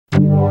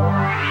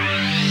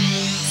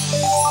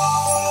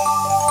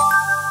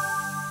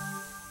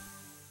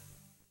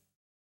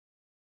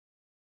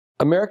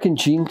American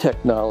Gene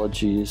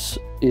Technologies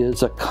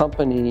is a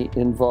company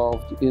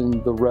involved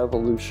in the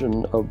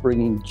revolution of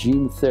bringing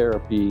gene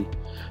therapy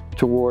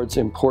towards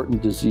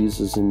important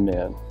diseases in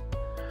man.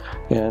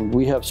 And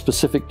we have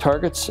specific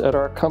targets at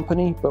our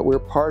company, but we're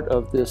part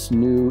of this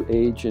new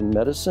age in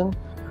medicine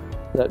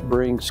that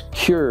brings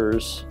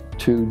cures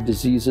to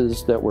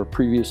diseases that were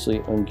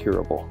previously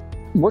incurable.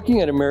 Working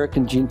at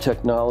American Gene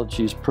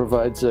Technologies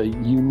provides a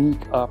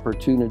unique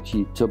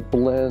opportunity to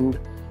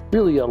blend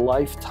really a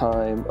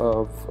lifetime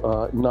of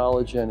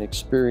knowledge and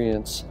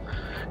experience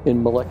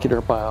in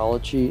molecular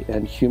biology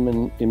and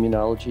human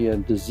immunology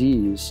and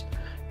disease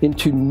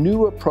into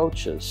new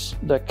approaches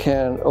that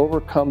can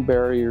overcome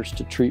barriers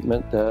to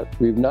treatment that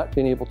we've not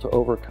been able to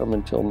overcome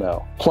until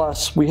now.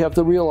 Plus, we have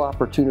the real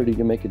opportunity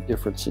to make a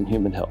difference in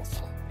human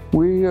health.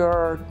 We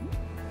are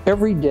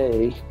every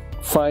day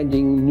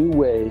finding new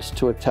ways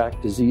to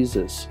attack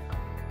diseases.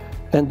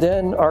 And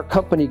then our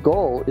company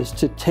goal is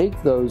to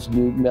take those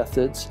new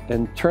methods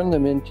and turn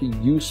them into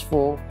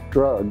useful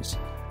drugs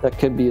that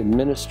can be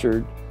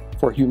administered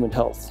for human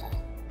health.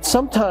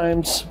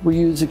 Sometimes we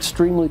use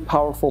extremely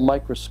powerful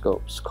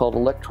microscopes called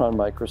electron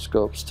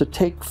microscopes to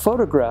take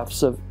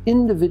photographs of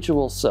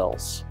individual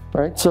cells,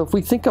 right? So if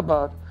we think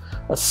about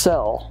a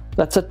cell,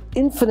 that's an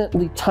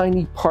infinitely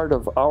tiny part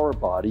of our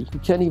body. We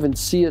can't even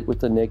see it with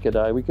the naked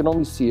eye. We can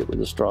only see it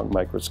with a strong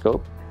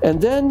microscope. And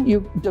then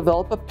you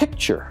develop a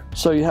picture.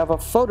 So you have a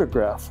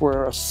photograph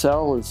where a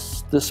cell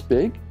is this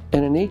big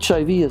and an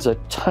HIV is a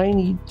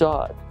tiny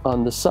dot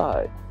on the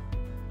side.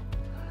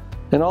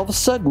 And all of a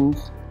sudden,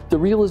 the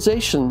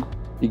realization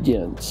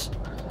begins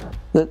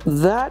that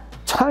that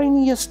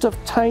tiniest of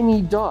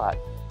tiny dot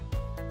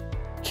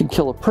can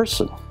kill a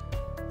person.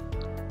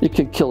 It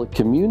could kill a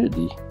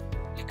community.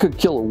 It could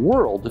kill a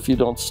world if you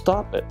don't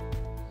stop it.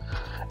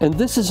 And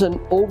this is an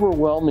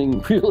overwhelming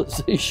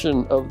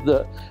realization of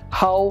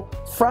how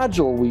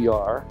fragile we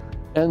are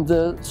and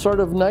the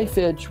sort of knife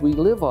edge we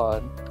live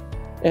on,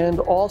 and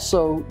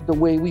also the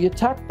way we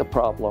attack the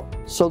problem.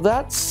 So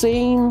that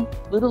same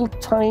little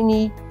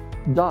tiny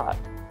dot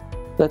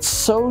that's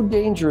so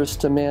dangerous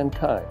to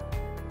mankind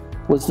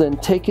was then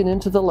taken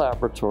into the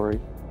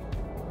laboratory,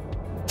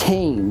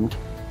 tamed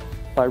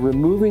by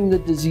removing the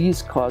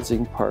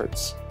disease-causing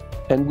parts,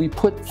 and we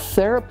put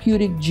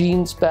therapeutic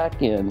genes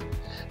back in,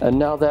 and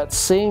now that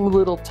same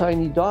little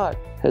tiny dot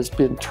has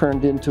been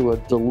turned into a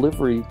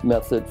delivery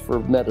method for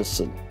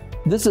medicine.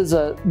 This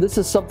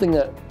is something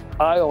that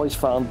I always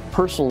found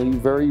personally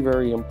very,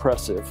 very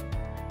impressive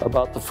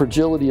about the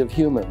fragility of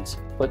humans,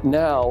 but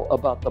now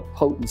about the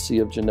potency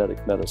of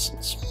genetic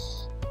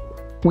medicines.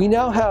 We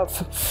now have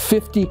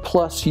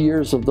 50+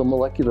 years of the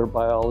molecular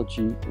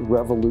biology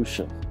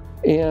revolution.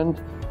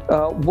 And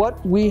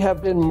what we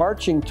have been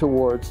marching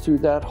towards through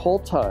that whole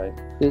time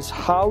is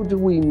how do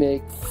we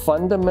make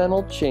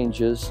fundamental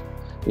changes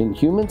in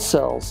human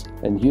cells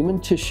and human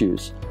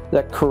tissues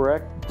that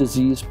correct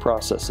disease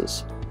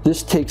processes.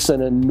 This takes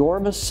an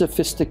enormous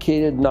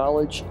sophisticated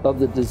knowledge of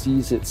the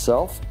disease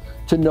itself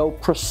to know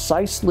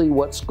precisely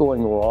what's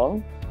going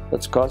wrong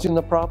that's causing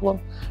the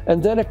problem,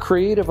 and then a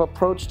creative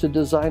approach to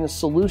design a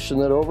solution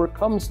that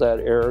overcomes that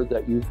error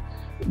that you've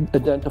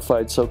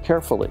identified so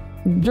carefully.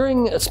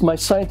 During my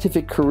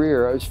scientific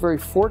career, I was very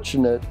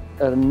fortunate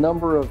at a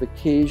number of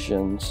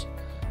occasions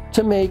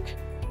to make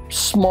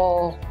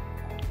small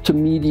to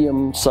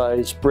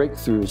medium-sized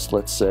breakthroughs,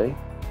 let's say.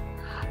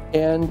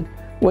 And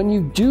when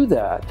you do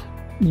that,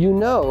 you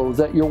know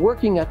that you're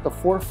working at the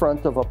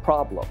forefront of a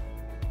problem.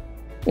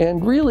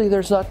 And really,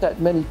 there's not that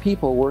many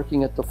people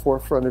working at the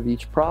forefront of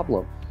each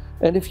problem.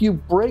 And if you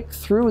break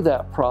through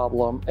that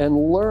problem and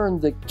learn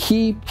the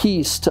key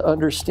piece to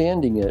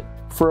understanding it,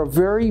 for a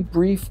very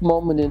brief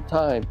moment in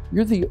time,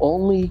 you're the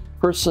only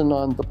person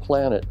on the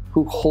planet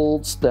who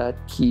holds that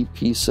key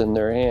piece in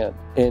their hand.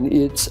 And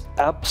it's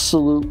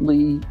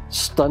absolutely,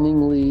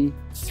 stunningly,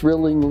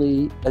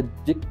 thrillingly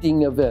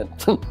addicting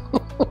event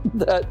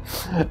that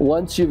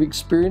once you've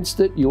experienced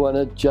it, you want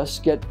to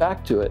just get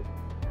back to it.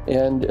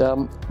 And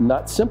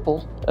not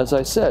simple, as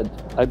I said.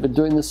 I've been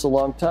doing this a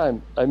long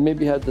time. I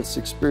maybe had this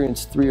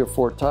experience 3 or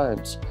 4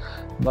 times,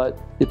 but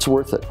it's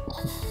worth it.